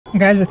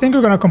Guys, I think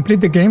we're gonna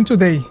complete the game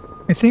today.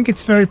 I think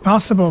it's very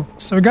possible.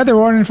 So we got a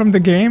warning from the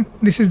game.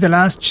 This is the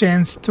last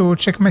chance to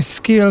check my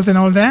skills and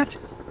all that.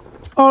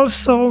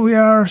 Also, we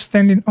are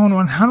standing on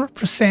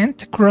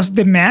 100% across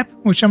the map,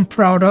 which I'm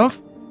proud of.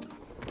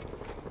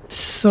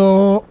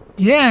 So,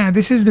 yeah,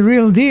 this is the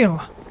real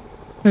deal.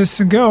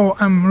 Let's go.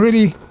 I'm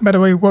really, by the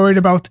way, worried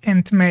about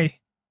Aunt May.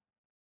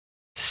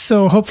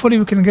 So hopefully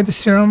we can get the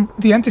serum,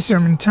 the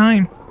anti-serum in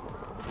time.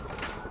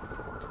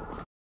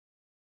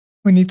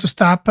 We need to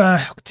stop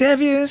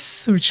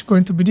Octavius, which is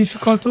going to be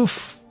difficult.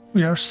 Oof,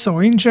 we are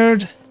so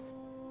injured.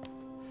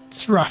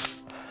 It's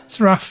rough.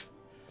 It's rough.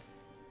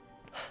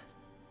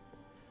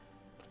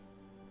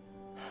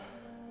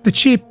 The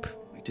chip.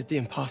 We did the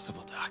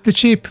impossible, Doc. The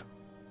chip.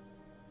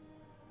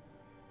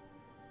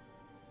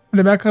 On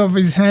the back of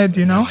his head,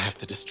 you know? Now I have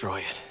to destroy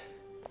it.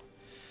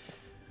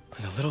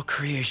 With a little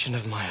creation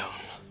of my own.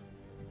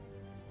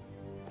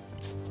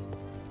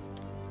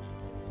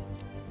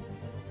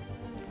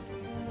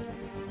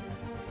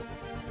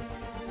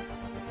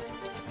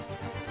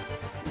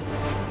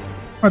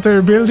 What are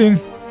you building?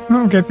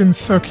 I'm getting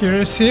so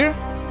curious here.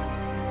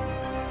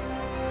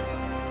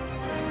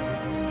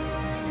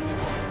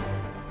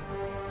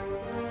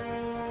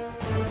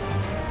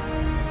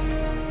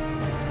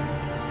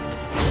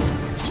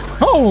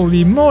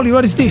 Holy moly,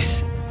 what is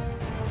this?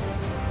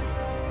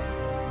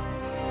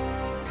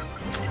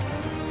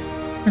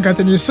 I got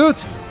a new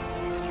suit.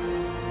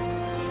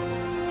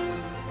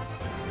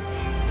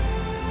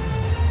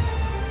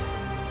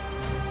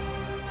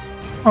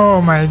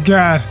 Oh my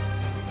god.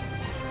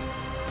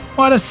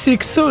 What a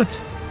sick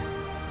suit!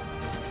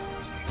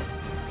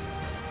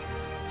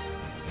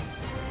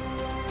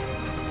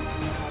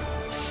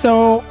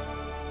 So,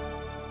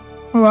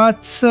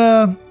 what's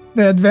the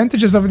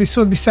advantages of this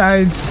suit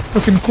besides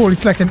looking cool?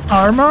 It's like an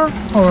armor,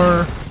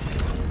 or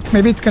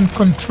maybe it can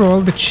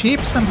control the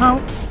chip somehow,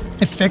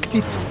 affect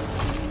it.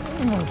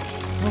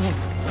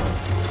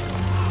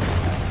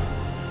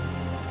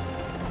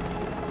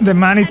 The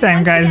money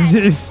time, guys.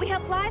 Jeez. We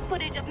have live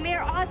footage of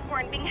Mayor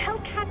Osborn being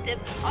held captive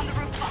on the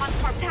roof of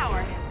Oscorp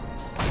Tower.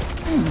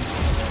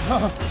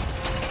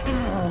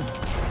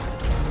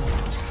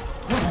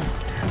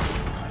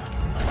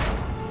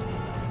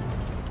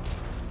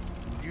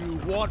 You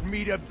want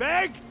me to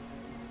beg?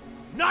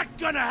 Not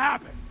gonna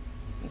happen!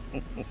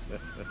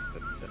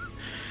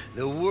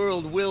 The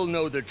world will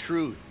know the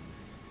truth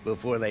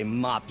before they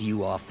mop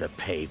you off the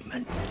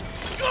pavement.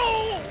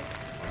 Go!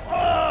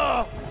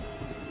 Ah!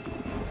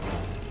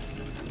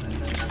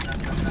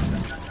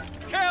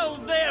 Tell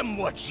them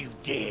what you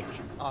did.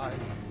 I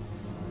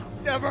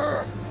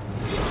never...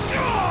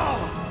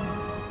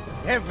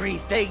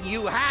 Everything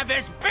you have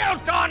is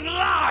built on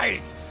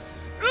lies!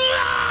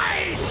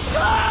 Lies!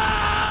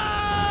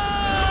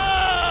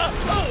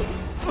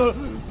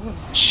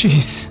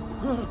 Jeez.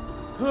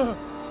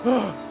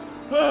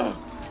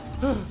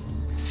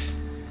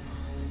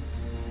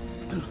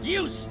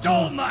 You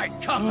stole my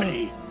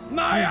company,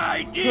 my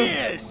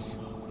ideas!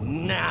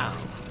 Now,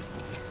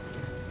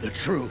 the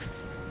truth.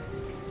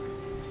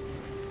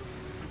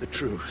 The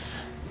truth.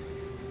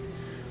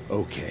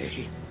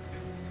 Okay.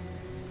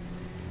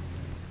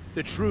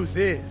 The truth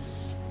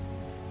is,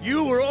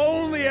 you were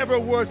only ever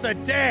worth a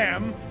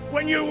damn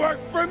when you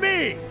worked for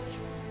me!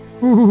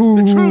 Ooh.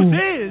 The truth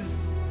is,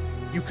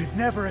 you could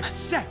never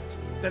accept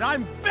that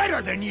I'm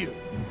better than you!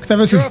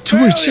 Octavius is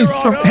twitching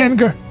from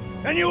anger.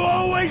 And you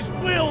always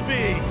will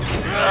be!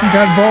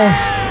 Got balls.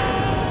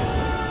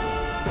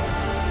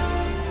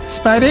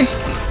 Spidey?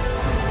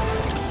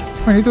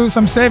 We need to do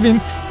some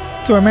saving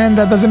to a man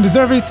that doesn't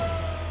deserve it.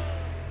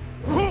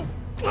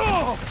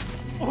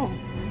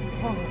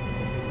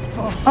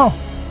 Oh,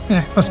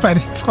 yeah, it was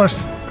Spidey, of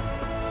course.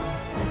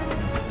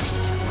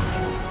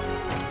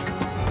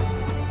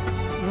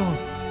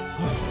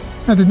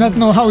 I did not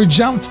know how he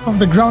jumped from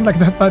the ground like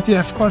that, but yeah,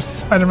 of course,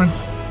 Spider-Man.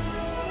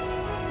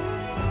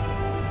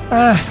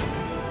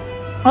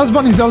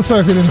 Osborn is also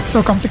a villain, it's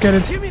so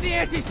complicated. Give me the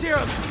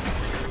anti-serum!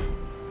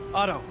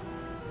 Otto,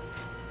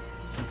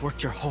 you've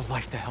worked your whole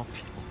life to help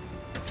people.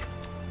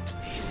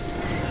 Please.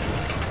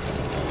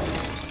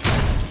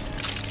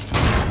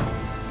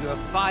 You're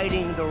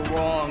fighting the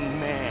wrong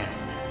man.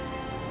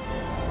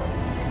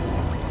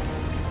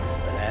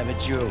 But have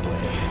it your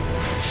way.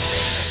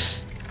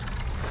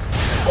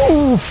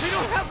 Oof. We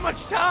don't have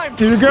much time!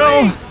 Here we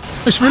go!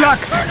 Please. Wish me luck!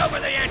 Turn over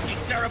the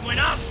anti-serum when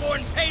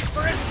Osborn pays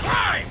for his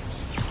crimes!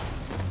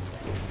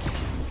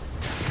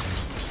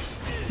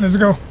 Let's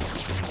go.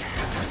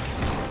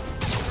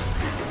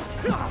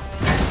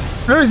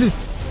 Where is he?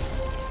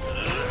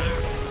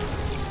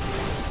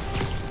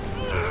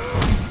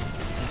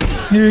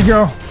 Here we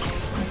go.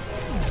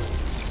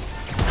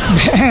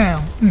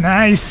 Bam!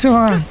 Nice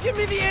one! Just give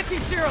me the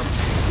anti-serum!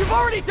 You've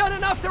already done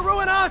enough to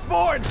ruin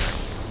Osborn!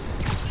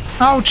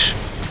 Ouch!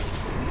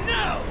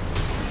 No!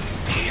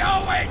 He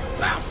always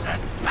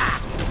bounces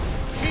back!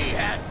 He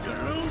has to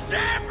lose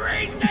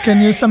everything!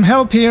 Can use some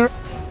help here.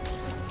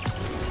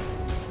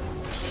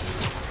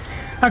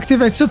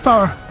 Activate suit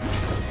power.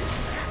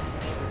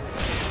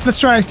 Let's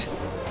try it.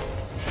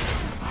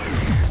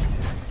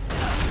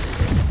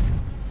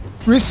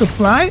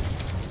 Resupply?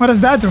 What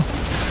does that do?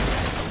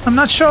 I'm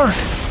not sure.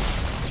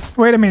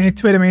 Wait a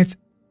minute.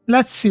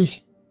 Let's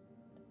see.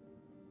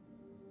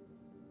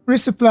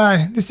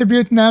 Resupply.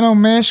 Distribute nano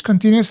mesh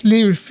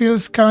continuously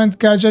refills current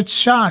gadget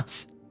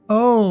shots.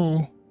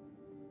 Oh.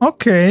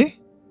 Okay.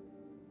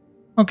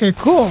 Okay,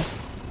 cool.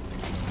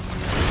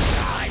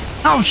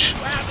 Ouch.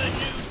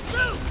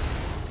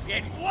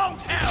 It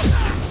won't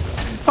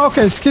help.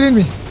 Okay, it's killing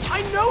me.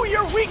 I know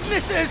your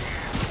weaknesses.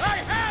 I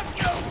have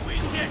no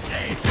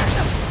weaknesses.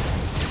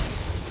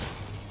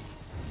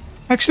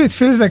 Actually, it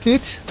feels like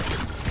it.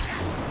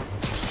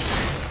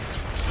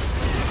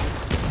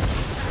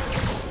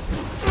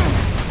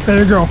 There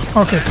you go.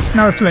 Okay,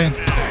 now we're playing.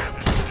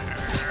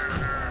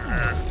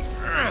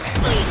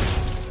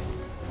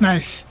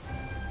 Nice.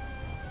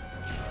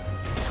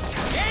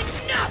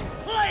 Enough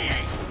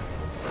playing.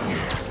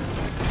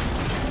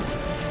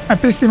 I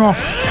pissed him off.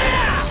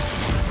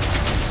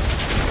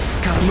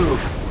 Gotta move.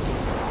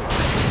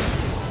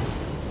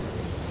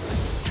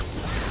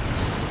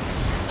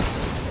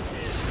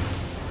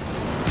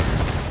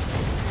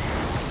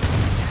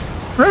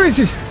 Where is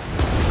he?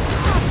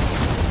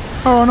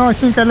 Oh no, I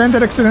think I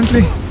landed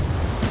accidentally.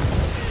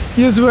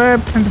 Use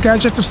web and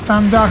gadget to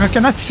stand dark. I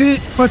cannot see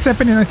what's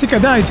happening. I think I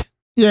died.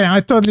 Yeah,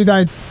 I totally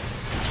died.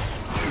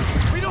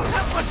 We don't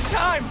have much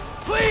time.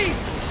 Please.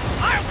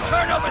 I'll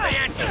turn over the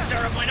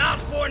anti-serum when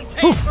Osborn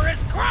pays for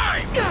his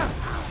crime.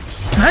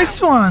 Nice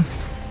one.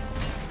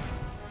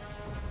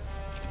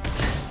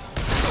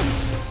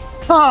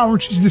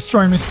 Ouch, he's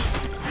destroying me.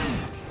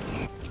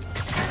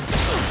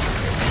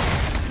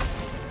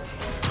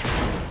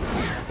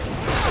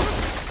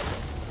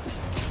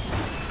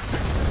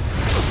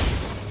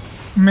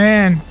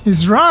 Man,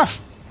 he's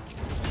rough.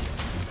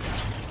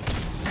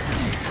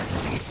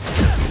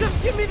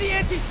 Just give me the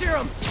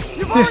anti-serum.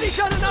 You've Yes.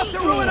 already done enough to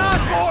ruin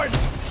Osborn.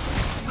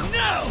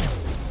 No.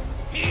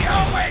 He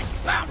always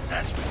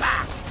bounces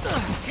back.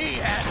 He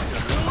has to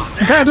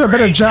lose. I gotta do a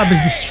better job.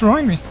 He's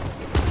destroying me.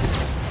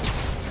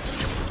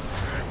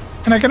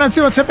 And I cannot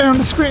see what's happening on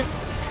the screen.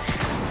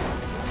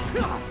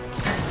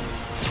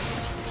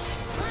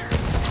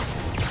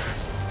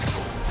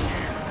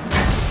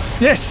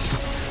 Yes.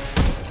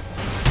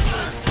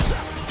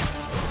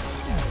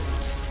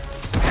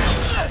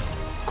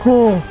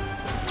 Cool.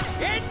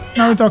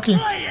 Now we're talking.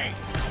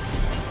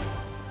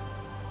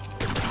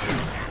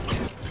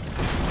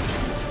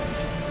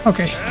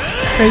 Okay.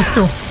 Phase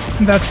 2.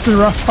 That's the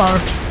rough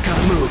part.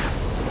 Gotta move.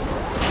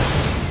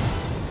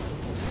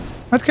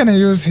 What can I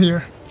use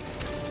here?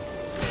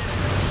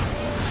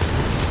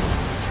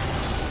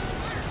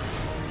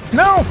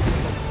 No!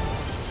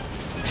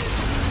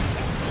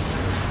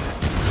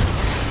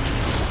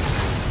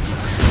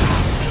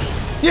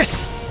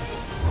 Yes!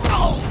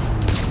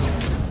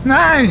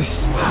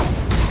 Nice!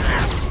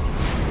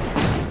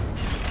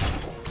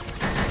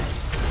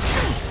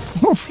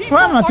 Oof, People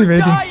well, I'm not are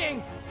evading.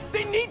 dying.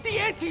 They need the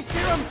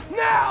anti-serum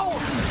now.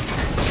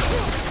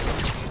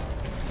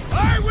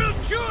 I will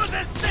cure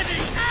the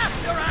city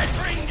after I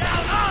bring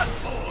down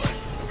Osborn.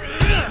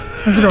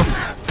 Let's go.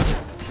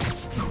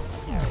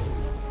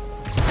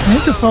 I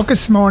need to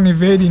focus more on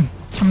evading.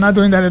 I'm not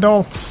doing that at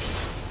all.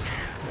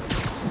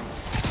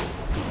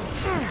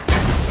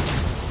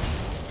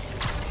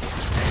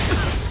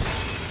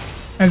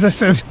 As I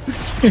said,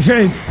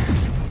 evade.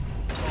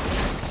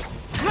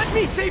 Let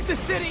me save the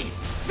city.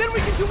 Then we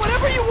can do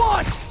whatever you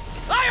want.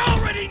 I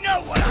already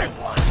know what I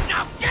want.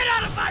 Now get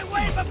out of my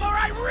way before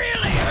I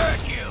really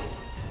hurt you.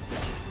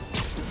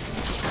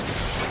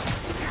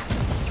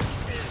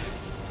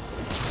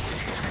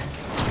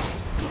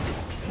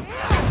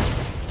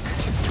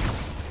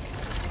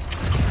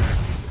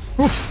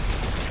 Oof.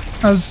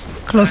 That was a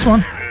close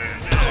one.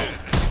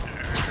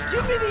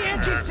 Give me the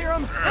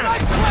anti-serum, and I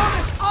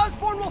promise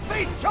Osborn will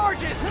face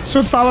charges.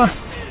 Suit power.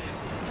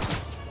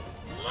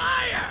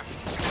 Liar!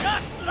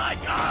 Just like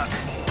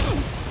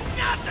Osborn.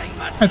 Nothing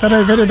but I thought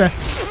I evaded that.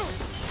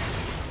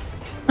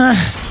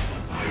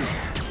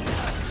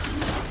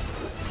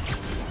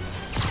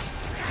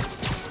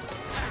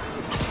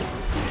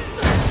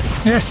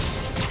 Yes.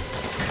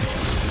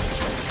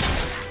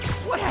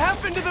 What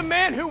happened to the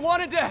man who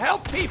wanted to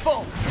help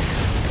people?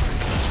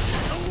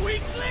 The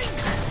weakling?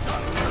 The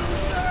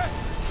loser?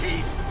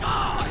 He's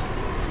gone!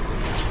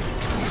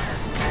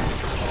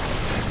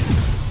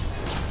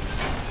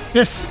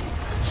 Yes.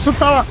 Suit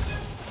power.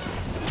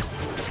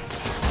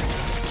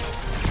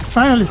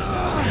 Finally.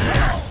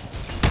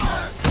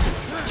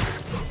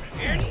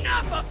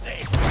 Enough of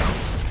this!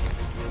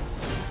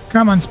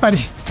 Come on,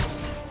 Spidey.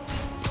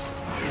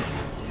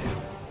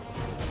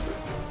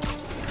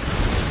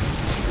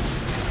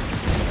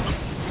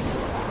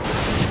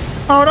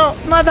 Oh no,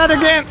 not that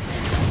again.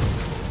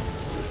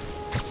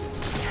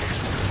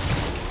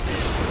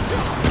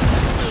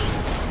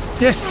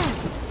 Yes.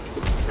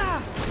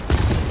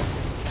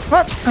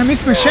 What? I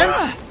missed my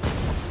chance?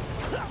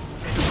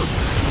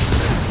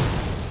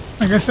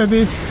 I guess I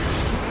did.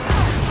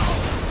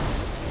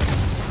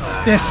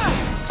 Yes.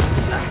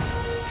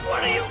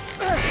 What are you...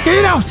 Get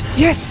it out!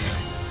 Yes!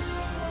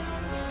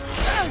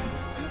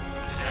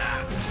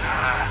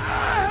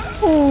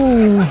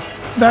 Ooh,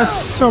 that's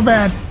so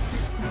bad.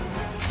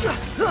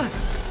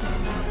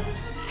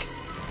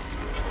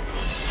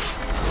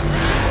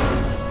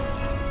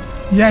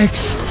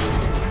 Yikes.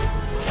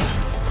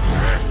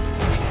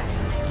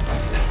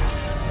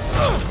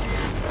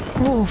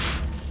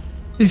 Oof.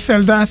 He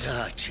felt that.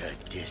 Such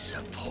a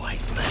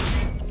disappointment.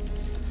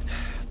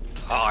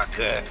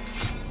 Parker.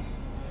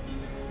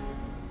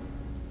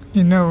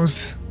 He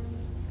knows.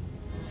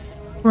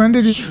 When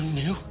did he... You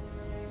knew?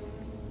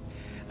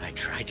 I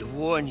tried to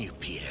warn you,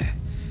 Peter,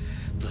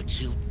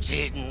 but you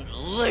didn't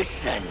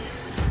listen.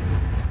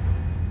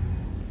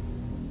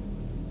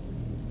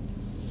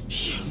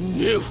 You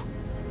knew.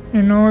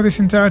 You know this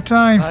entire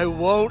time. I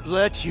won't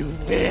let you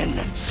win.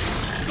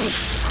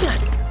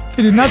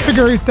 He did not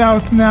figure it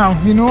out now.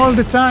 You know all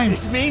the time.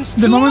 This means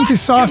The too moment he much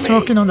saw to us me.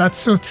 working on that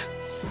suit.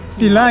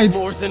 He lied.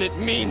 More than it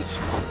means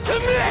to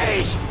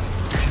me!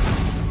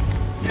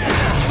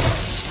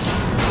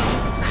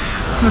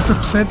 That's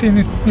upsetting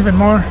it even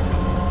more.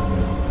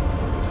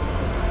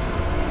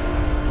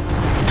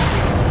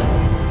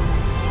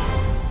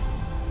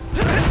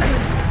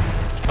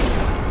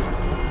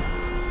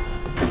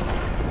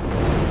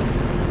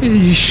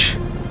 Eesh.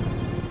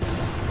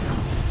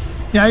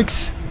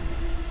 Yikes.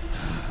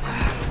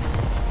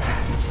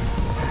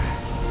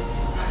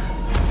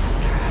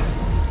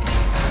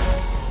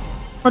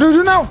 What do we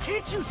do now?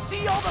 Can't you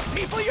see all the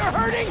people you're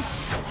hurting?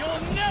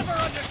 You'll never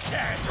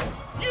understand!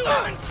 You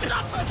haven't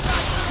suffered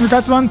that! We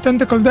got one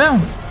tentacle down,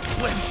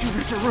 Web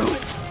shooters are ruined!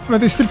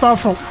 but he's still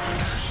powerful. You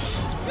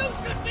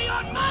should be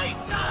on my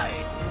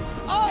side!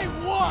 I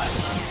won!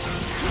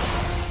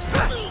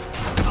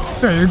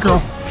 There you go.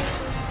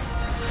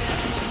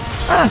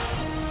 Ah.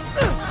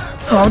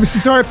 Wow, this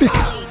is so epic.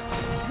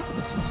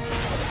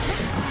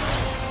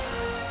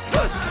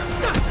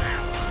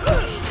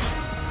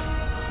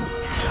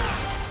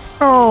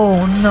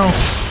 Oh no.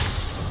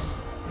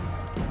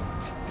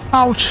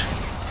 Ouch.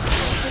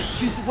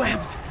 Use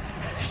webs!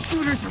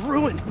 Shooters are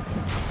ruined!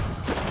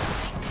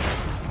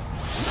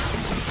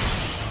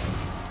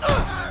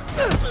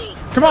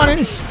 Come on, in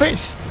his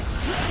face.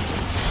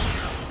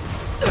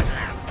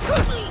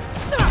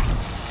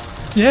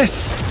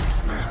 Yes.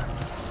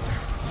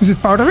 Is it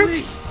part of it?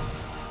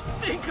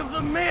 Think of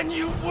the man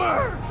you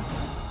were!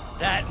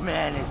 That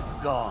man is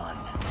gone.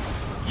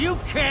 You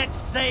can't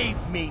save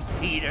me,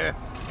 Peter.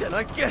 Then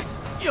I guess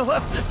you'll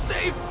have to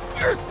save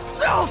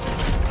yourself!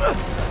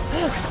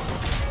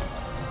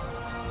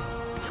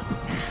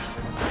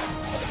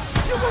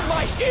 You were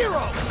my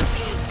hero!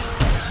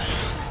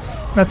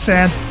 That's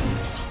sad.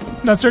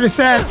 That's really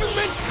sad. You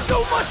meant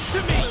so much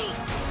to me!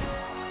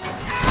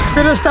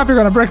 Peter, stop, you're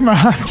gonna break my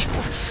heart.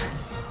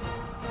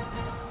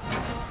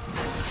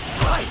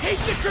 I hate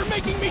that you're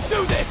making me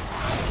do this!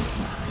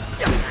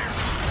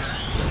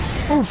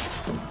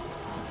 Oof.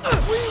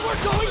 We were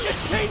going to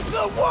change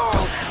the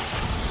world!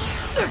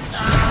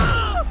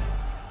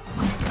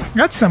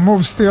 Got some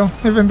moves still,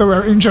 even though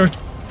we're injured.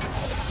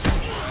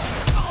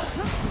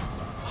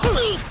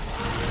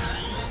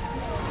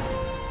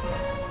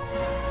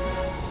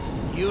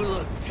 You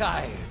look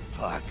tired,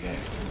 Parker.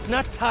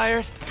 Not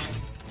tired.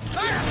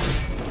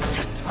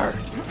 Just hurt.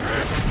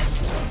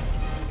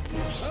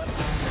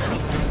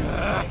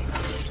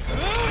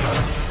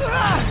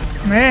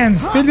 Man,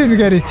 still didn't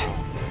get it.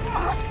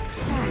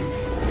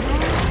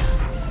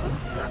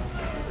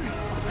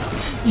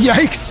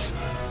 Yikes!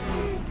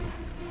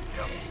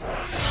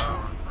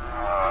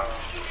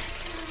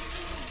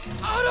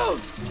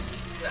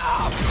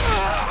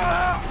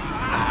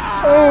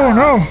 Oh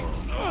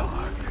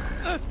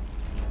no!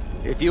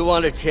 If you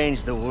want to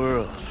change the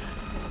world,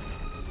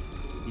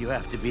 you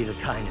have to be the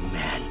kind of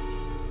man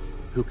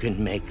who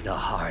can make the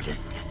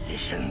hardest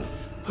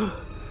decisions.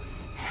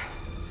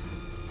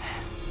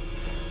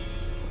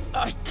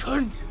 I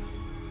couldn't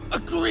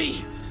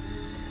agree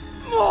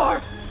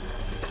more!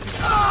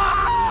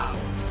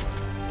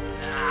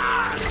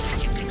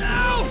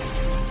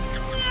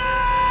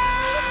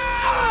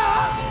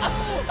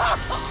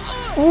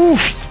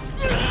 Oof!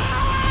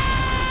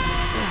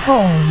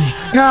 Holy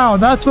cow,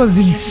 that was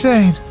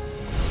insane!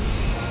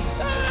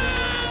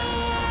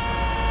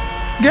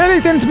 Get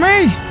it into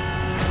me!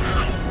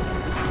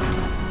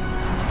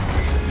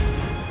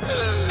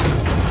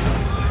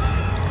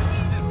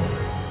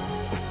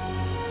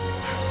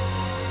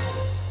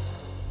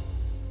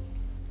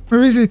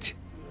 Where is it?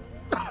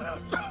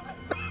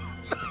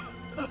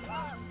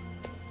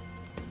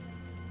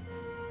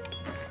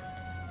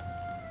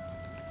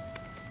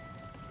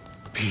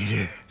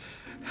 Peter,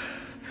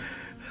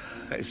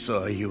 I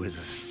saw you as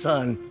a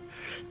son.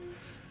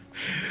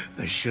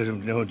 I should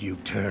have known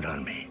you'd turn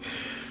on me,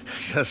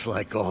 just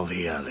like all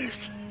the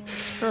others.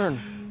 Turn.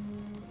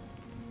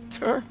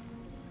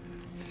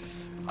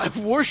 I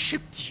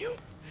worshipped you.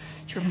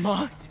 Your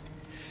mind,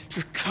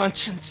 your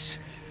conscience,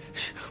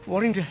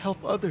 wanting to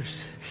help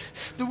others.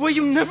 The way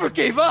you never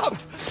gave up.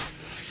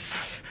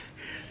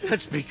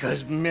 That's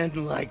because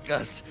men like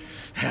us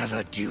have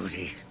a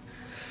duty,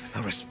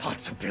 a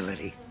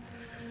responsibility,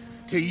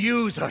 to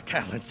use our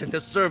talents in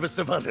the service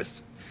of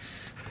others.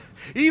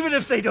 even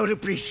if they don't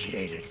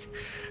appreciate it.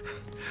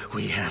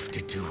 We have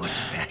to do what's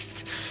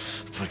best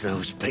for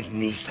those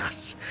beneath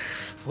us,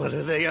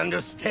 whether they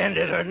understand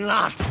it or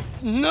not.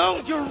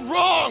 No, you're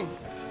wrong!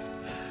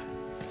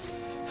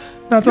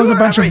 That was a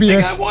bunch of Everything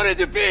BS. I wanted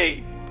to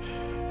be!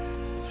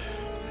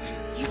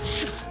 You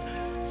just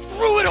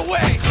threw it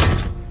away!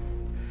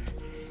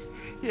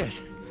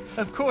 Yes,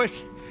 of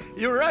course.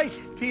 You're right,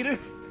 Peter.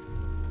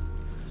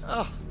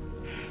 Oh,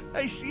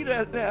 I see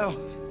that now.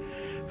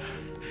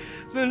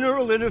 The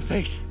neural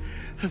interface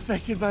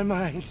affected my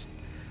mind.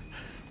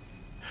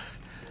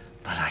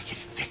 But I can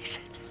fix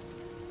it.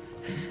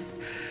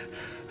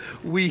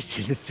 We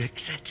can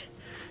fix it.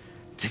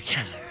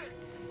 Together.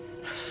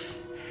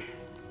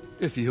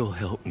 If you'll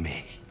help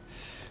me.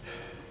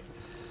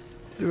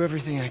 Do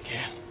everything I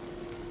can.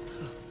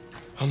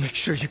 I'll make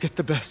sure you get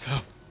the best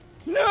help.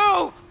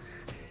 No!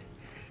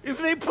 If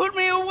they put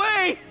me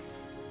away,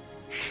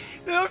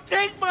 they'll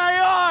take my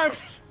arms.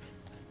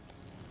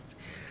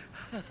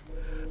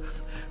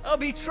 I'll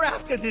be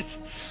trapped in this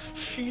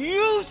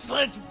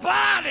useless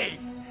body.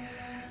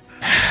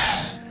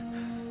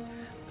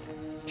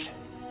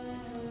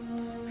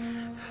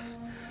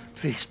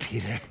 Please,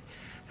 Peter.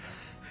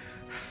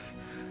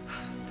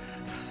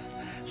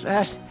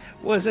 That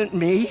wasn't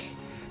me.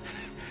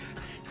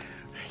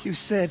 You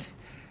said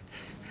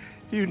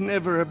you'd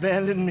never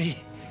abandon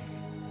me.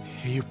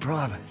 You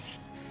promised.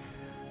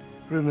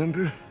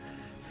 Remember?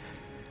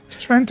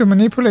 He's trying to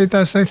manipulate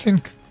us, I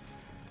think.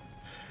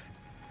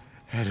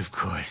 And of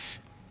course,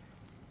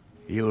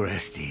 you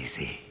rest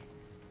easy,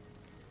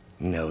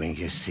 knowing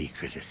your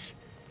secret is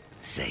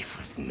safe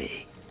with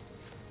me.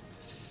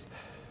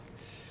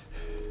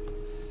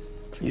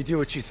 You do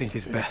what you think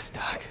is best,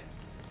 Doc.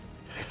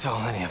 It's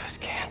all any of us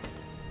can.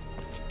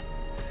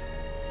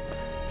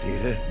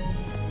 Peter?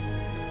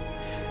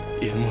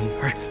 Even when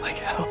it hurts like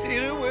hell.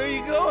 Peter, where are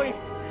you going?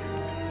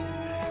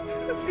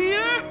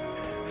 Peter?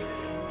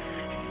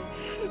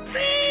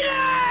 Peter!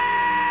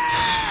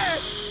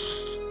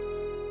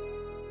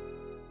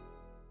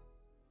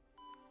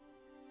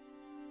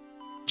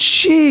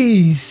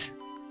 Jeez.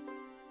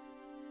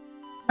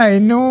 I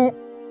know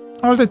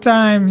all the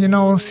time, you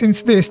know,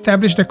 since they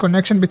established the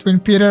connection between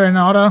Peter and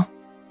Otto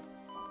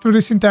through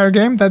this entire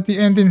game, that the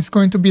ending is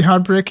going to be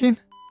heartbreaking.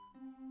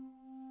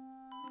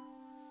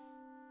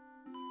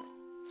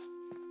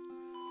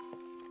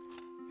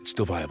 It's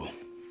still viable.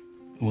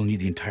 We'll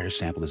need the entire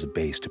sample as a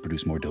base to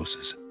produce more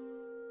doses.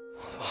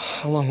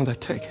 How long will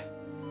that take?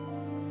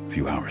 A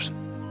few hours.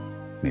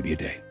 Maybe a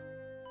day.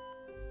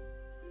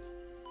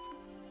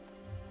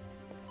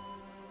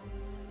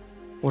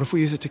 What if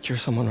we use it to cure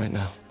someone right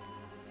now?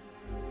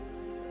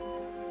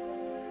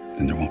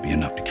 Then there won't be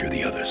enough to cure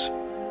the others.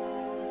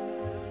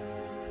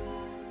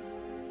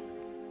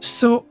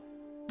 So,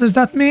 does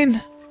that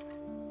mean...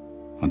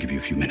 I'll give you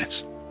a few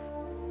minutes.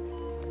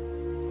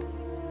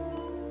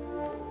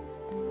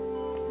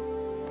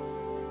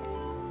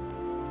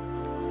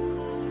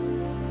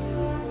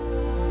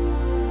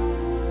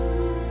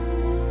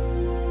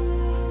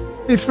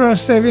 if we're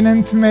saving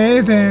Aunt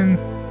May, then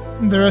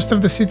the rest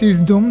of the city is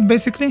doomed,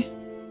 basically?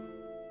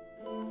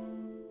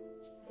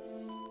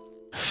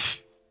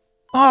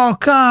 Oh,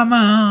 come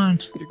on!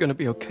 You're gonna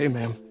be okay,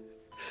 ma'am.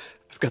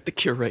 I've got the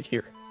cure right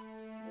here.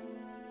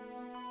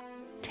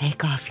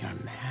 Take off your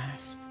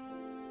mask.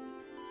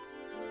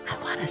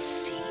 I want to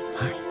see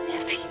my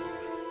nephew.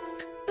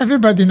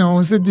 Everybody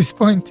knows at this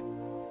point.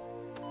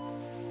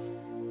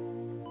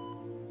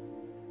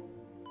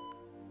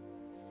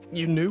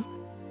 You knew?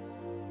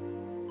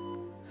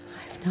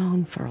 I've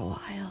known for a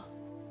while.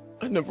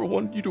 I never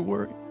wanted you to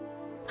worry.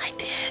 I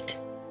did.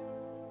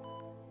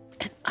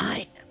 And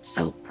I am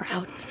so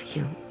proud of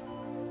you.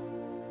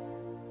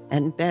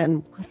 And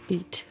Ben would be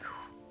too.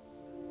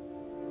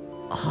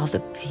 All the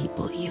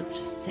people you've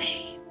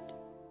saved.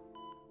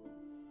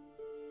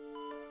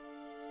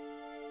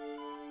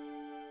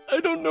 I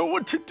don't know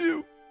what to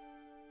do.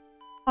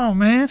 Oh,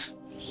 man.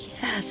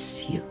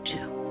 Yes, you do.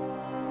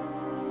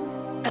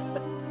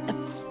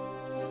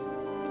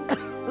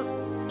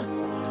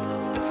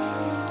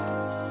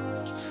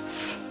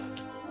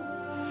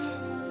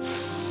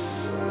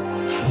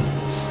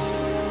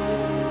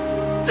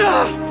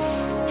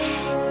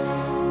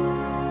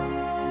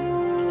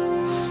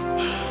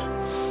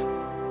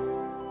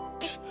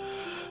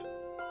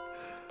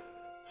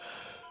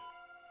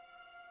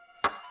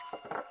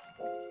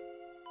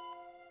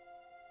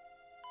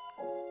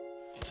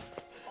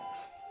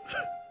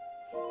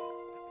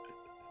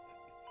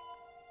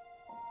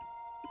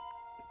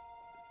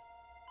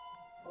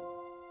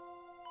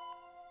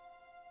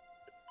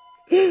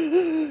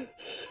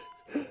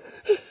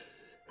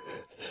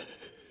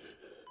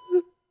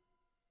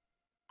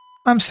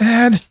 I'm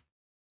sad.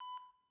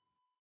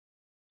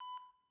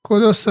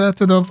 Kudos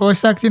to the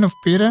voice acting of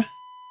Peter.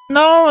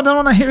 No, I don't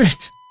want to hear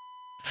it.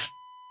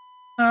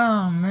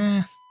 Oh,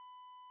 man.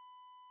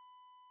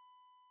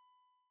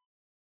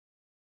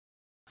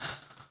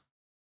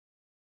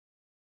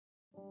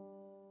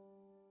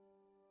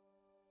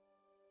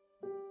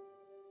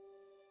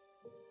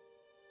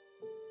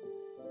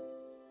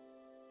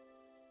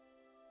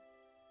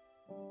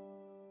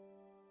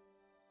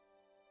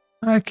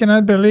 I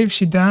cannot believe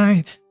she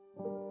died.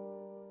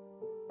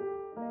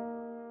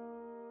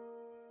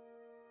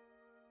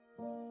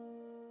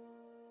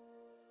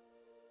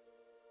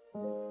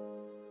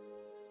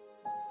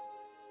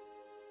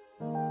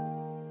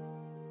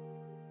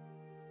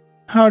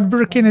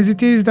 Heartbreaking as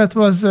it is, that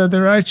was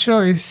the right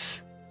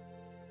choice.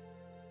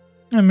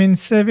 I mean,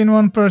 saving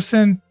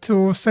 1%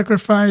 to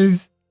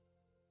sacrifice...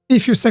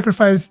 If you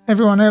sacrifice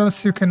everyone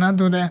else, you cannot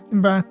do that,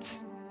 but...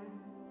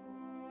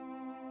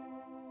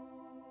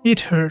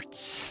 It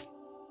hurts.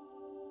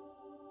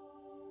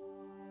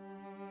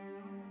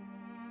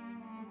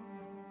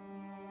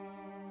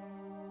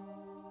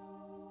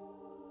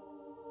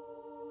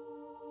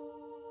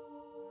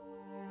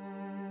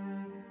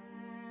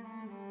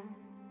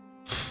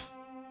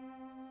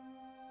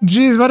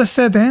 Jeez, what a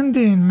sad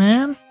ending,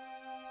 man.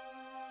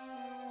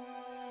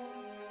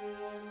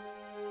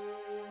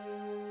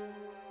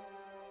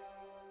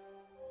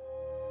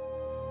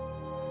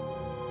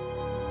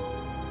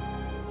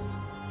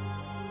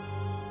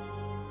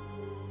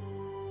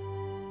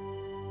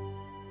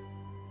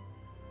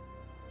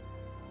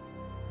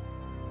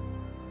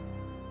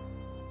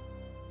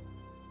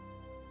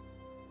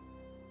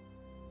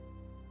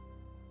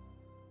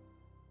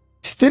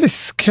 Still is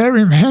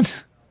scary, man.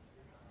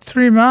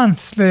 3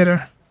 months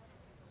later.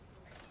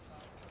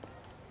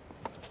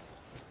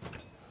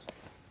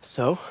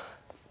 So?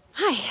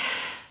 Hi,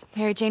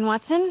 Mary Jane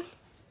Watson,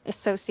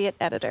 Associate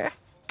Editor.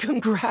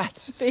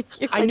 Congrats! Thank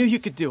you. I knew you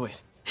could do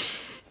it.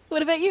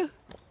 What about you?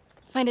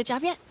 Find a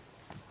job yet?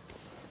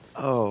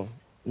 Oh,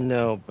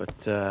 no,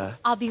 but,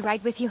 I'll be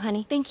right with you,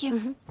 honey. Thank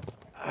you.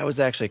 I was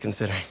actually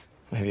considering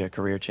maybe a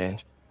career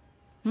change.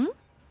 Yeah,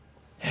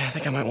 I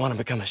think I might want to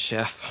become a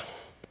chef.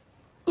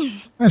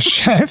 A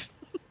chef?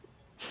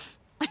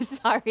 I'm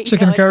sorry.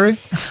 Chicken no, curry?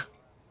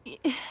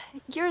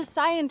 You're a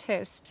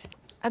scientist.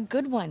 A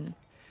good one.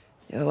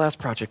 Yeah, the last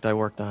project I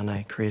worked on,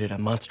 I created a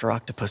monster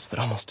octopus that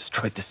almost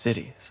destroyed the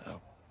city,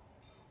 so...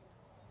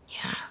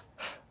 Yeah.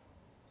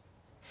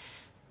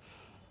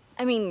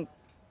 I mean,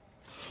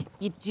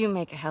 you do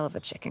make a hell of a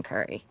chicken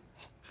curry.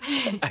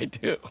 I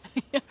do.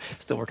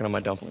 Still working on my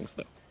dumplings,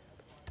 though.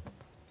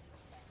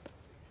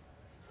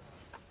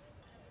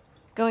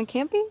 Going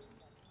camping?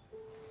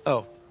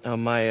 Oh,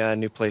 my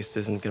new place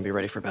isn't going to be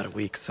ready for about a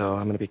week, so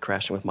I'm going to be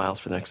crashing with Miles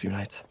for the next few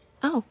nights.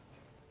 Oh.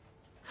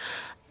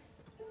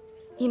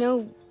 You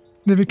know,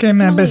 They became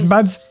you can best always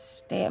buds.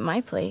 Stay at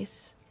my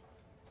place.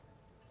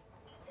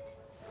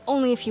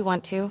 Only if you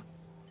want to.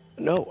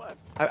 No,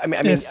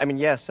 Yes.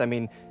 yes. I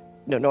mean,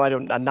 no, I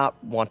don't. I not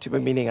want to.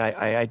 But meaning,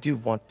 I do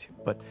want to,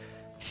 but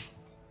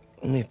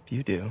only if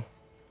you do.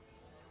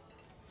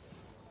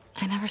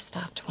 I never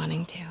stopped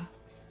wanting to.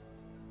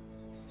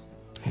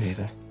 Me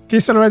neither.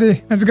 Kiss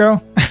already. Let's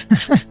go.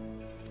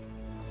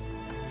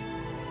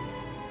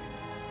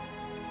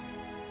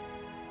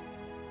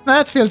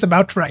 That feels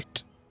about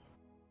right.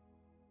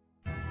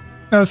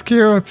 That was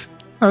cute.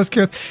 That was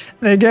cute.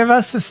 They gave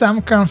us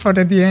some comfort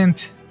at the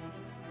end.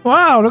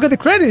 Wow, look at the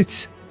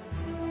credits.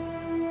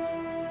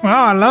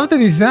 Wow, I love the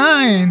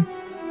design.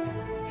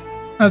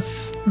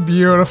 That's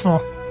beautiful.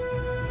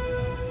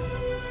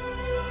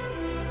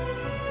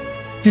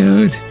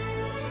 Dude.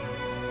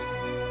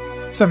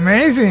 It's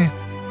amazing.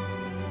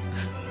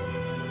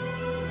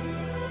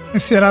 You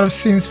see a lot of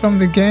scenes from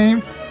the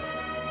game.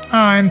 Oh,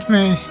 and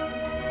me.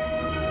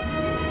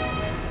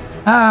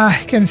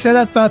 I can say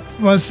that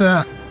was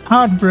a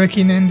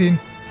heartbreaking ending.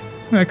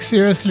 Like,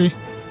 seriously.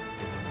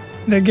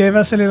 They gave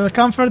us a little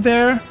comfort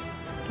there,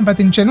 but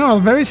in general,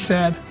 very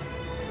sad.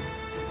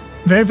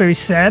 Very, very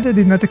sad. I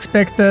did not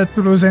expect to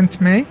lose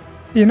Aunt May.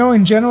 You know,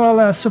 in general,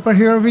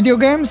 superhero video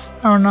games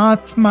are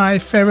not my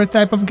favorite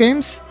type of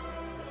games,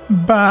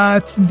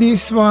 but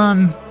this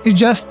one is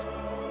just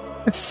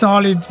a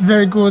solid,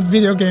 very good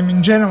video game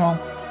in general,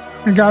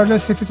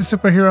 regardless if it's a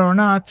superhero or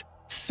not.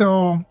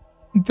 So,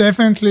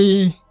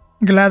 definitely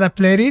glad I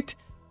played it.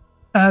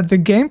 The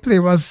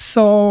gameplay was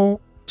so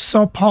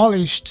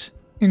polished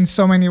in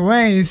so many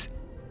ways,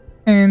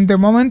 and the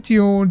moment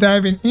you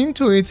dive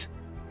into it,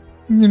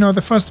 you know,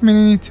 the first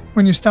minute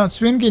when you start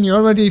swinging, you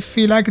already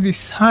feel like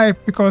this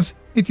hype because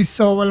it is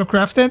so well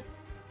crafted,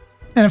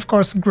 and of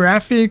course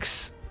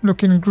graphics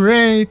looking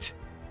great,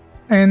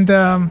 and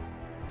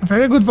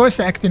very good voice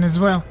acting as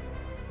well.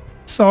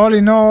 So all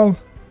in all,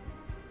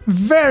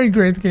 very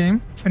great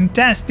game,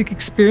 fantastic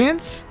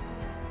experience.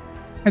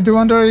 I do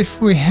wonder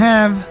if we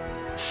have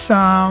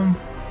some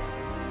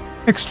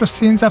extra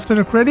scenes after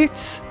the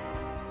credits.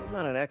 I'm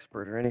not an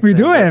expert or anything. We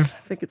do but have.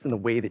 I think it's in the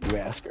way that you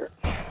ask her.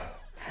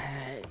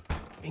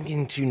 I'm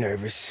getting too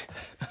nervous.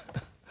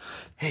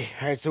 Hey,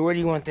 all right, so where do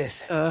you want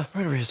this? Right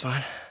over here's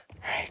fine.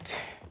 Right.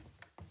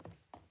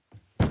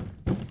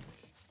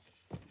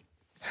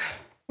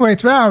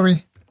 Wait, where are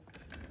we?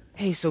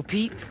 Hey, so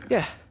Pete,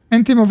 Yeah.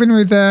 Ain't he moving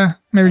with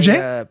Mary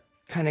Jane? I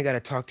kind of got to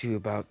talk to you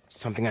about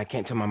something I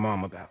can't tell my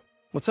mom about.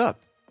 What's up?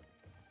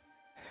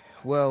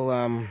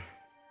 Well,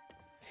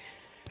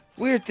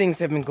 weird things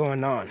have been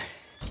going on,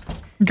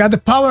 Got the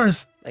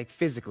powers. like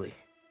physically.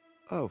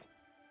 Oh.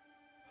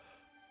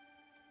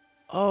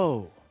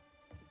 Oh.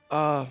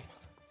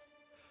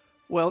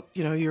 Well,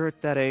 you know, you're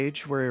at that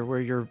age where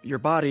your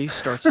body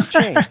starts to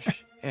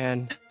change,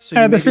 and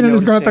so The feeling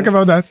is gonna talk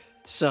about that.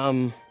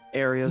 some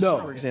areas, No.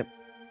 for example.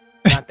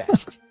 Not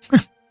that.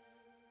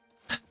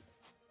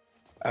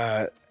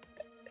 I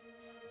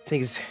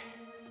think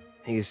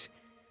it's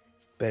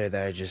better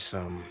that I just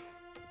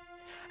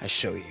I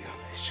show you.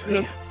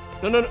 No.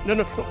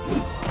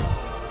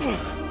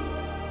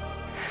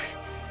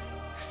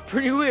 It's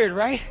pretty weird,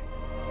 right?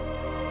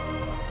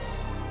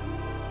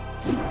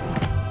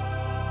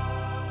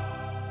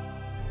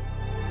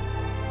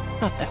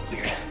 Not that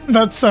weird.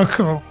 That's so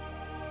cool.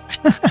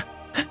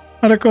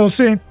 What a cool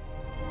scene.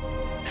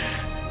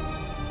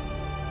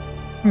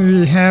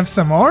 We have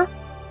some more.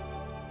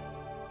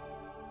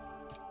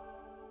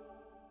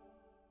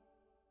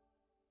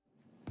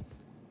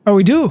 Oh,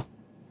 we do.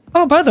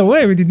 Oh, by the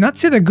way, we did not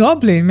see the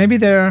goblin. Maybe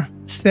they're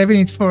saving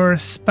it for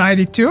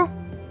Spidey too?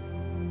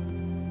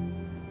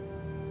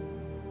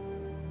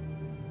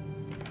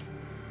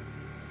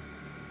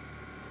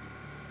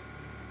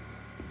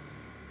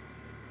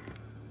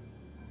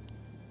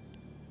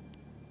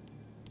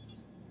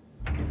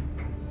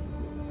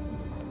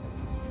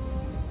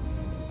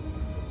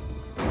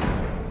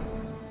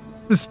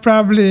 This is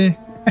probably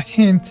a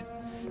hint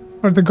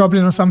for the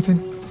goblin or something.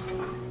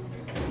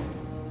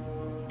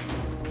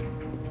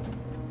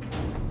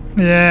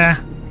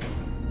 Yeah.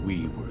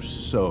 We were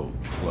so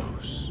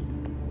close.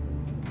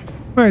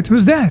 Wait,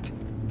 who's that?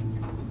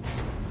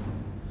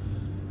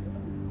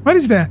 What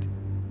is that?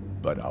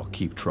 But I'll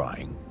keep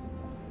trying.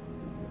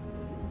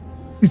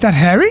 Is that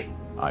Harry?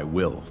 I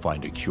will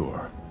find a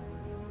cure.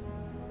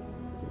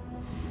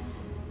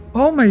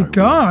 Oh my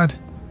god.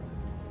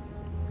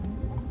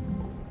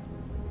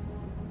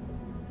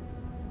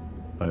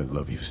 I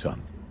love you,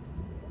 son.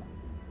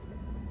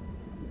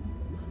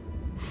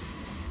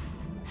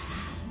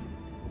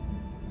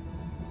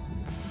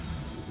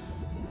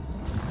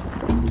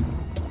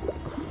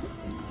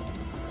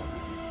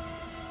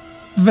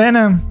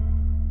 Venom.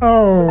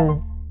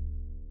 Oh.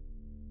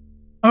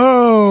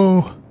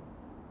 Oh.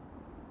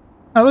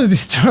 That was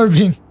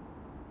disturbing.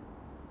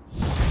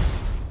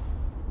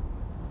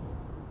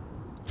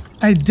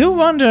 I do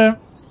wonder.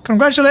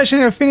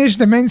 Congratulations, you finished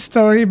the main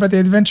story, but the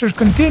adventure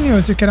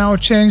continues. You can now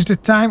change the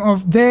time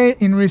of day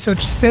in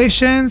research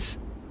stations.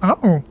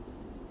 Oh.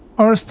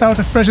 Or start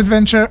a fresh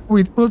adventure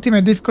with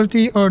ultimate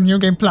difficulty or new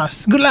game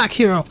plus. Good luck,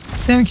 hero.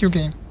 Thank you,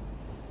 game.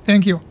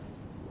 Thank you.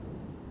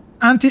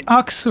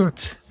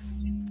 Anti-Oxsuit.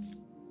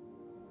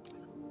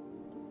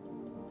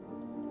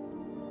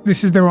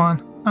 This is the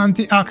one.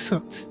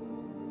 Anti-Oxsuit.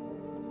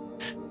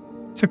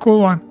 It's a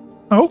cool one.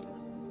 Oh.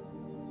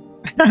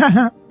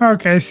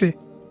 Okay, I see.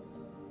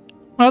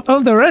 Not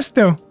all the rest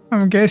though.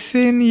 I'm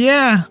guessing,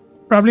 yeah,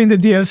 probably in the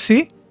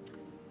DLC.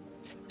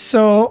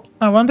 So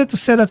I wanted to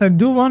say that I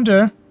do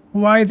wonder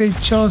why they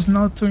chose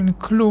not to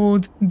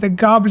include the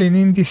goblin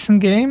in this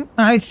game.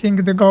 I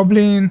think the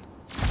goblin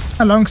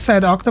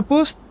alongside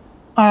Octopus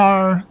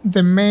are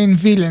the main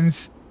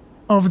villains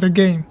of the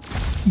game.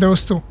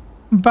 Those two.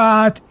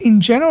 But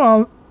in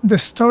general, the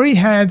story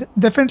had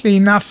definitely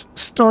enough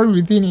story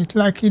within it.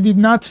 Like, it did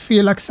not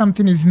feel like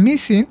something is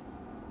missing.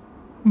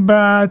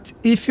 But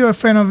if you're a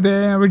fan of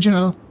the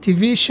original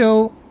TV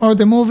show or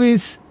the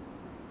movies,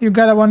 you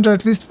gotta wonder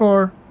at least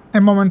for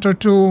a moment or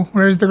two,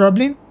 where's the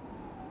goblin?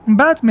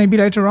 But maybe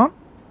later on.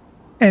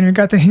 And we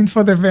got a hint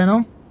for the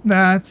Venom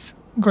that's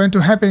going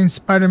to happen in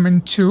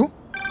Spider-Man 2.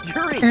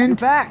 Yuri, And- you're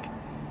back.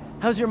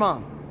 How's your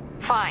mom?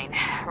 Fine.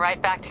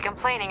 Right back to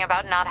complaining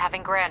about not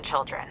having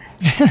grandchildren.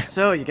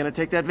 So, you gonna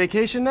take that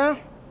vacation now?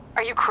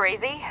 Are you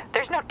crazy?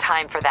 There's no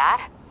time for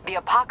that. The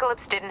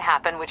apocalypse didn't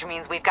happen, which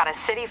means we've got a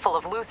city full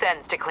of loose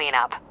ends to clean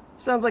up.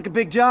 Sounds like a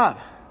big job,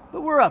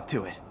 but we're up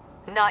to it.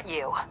 Not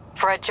you.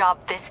 For a job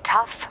this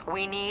tough,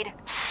 we need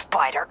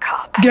Spider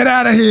Cop. Get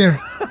out of here!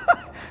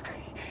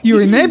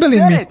 You're enabling you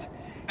said me. It.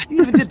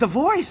 You even did the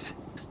voice.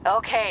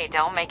 Okay,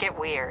 don't make it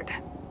weird.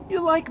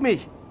 You like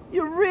me.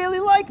 You really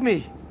like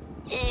me.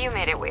 You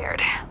made it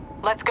weird.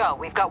 Let's go.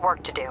 We've got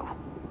work to do.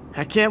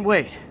 I can't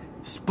wait.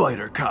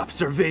 Spider Cop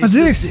surveys What's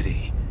the this?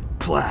 city,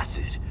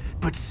 placid,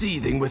 but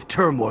seething with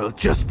turmoil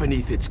just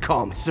beneath its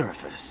calm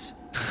surface.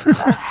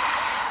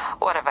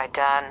 What have I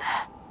done?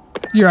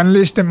 You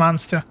unleashed the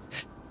monster.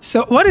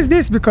 So what is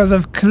this? Because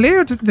I've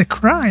cleared the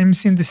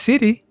crimes in the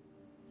city.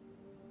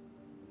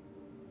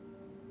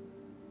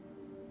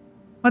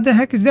 What the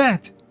heck is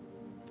that?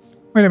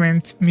 Wait a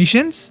minute.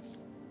 Missions?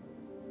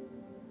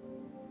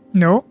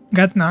 No,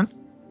 got none.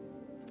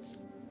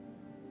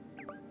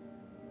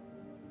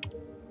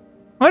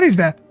 What is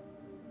that?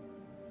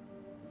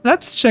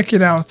 Let's check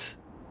it out.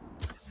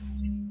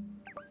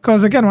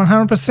 Because again,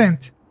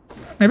 100%.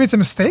 Maybe it's a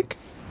mistake?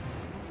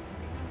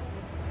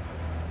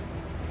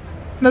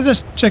 Let's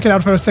just check it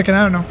out for a second,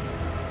 I don't know.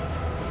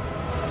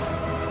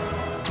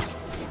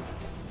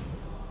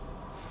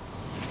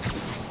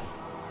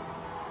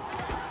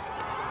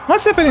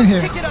 What's happening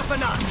here? Kick it up a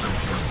notch.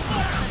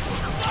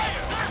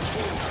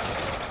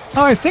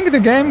 Oh, I think the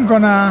game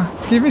gonna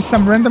give me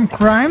some random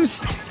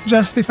crimes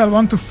just if I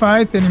want to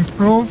fight and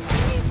improve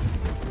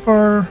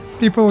for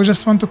People who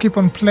just want to keep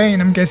on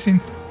playing, I'm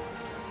guessing.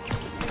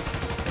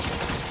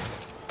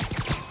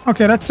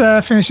 Okay, let's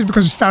finish it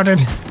because we started.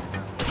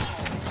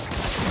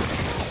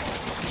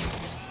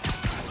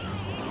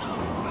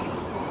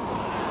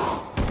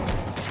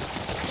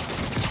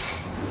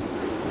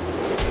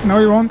 No,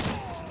 you won't.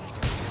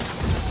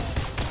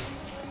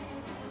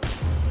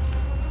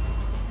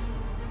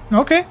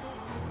 Okay.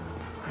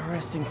 My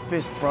resting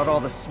fist brought all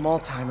the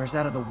small-timers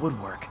out of the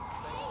woodwork.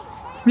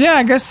 Yeah,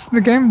 I guess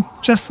the game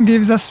just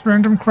gives us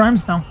random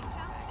crimes now.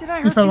 Did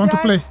I hurt if I you want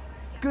guys? to play.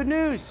 Good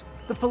news.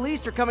 The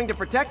police are coming to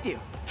protect you.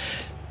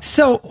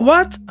 So,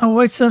 what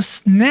awaits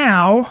us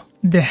now?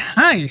 The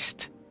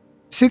Heist.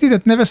 City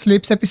That Never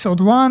Sleeps, Episode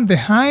 1, The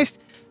Heist,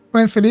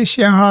 when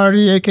Felicia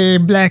Hardy, aka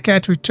Black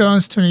Cat,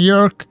 returns to New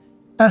York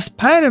as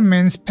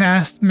Spider-Man's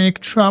past make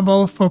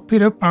trouble for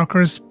Peter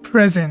Parker's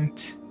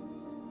present.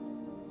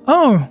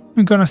 Oh,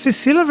 we're gonna see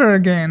Silver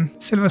again.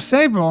 Silver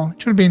Sable.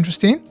 It will be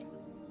interesting.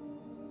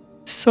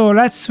 So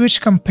let's switch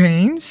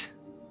campaigns.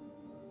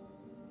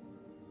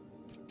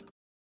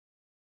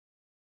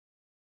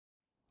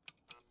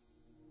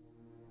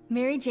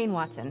 Mary Jane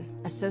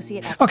Watson,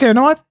 associate. Okay, you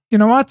know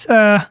what?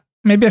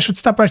 Maybe I should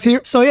stop right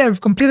here. So yeah,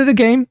 we've completed the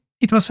game.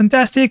 It was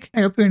fantastic.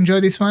 I hope you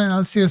enjoyed this one and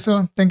I'll see you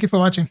soon. Thank you for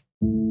watching.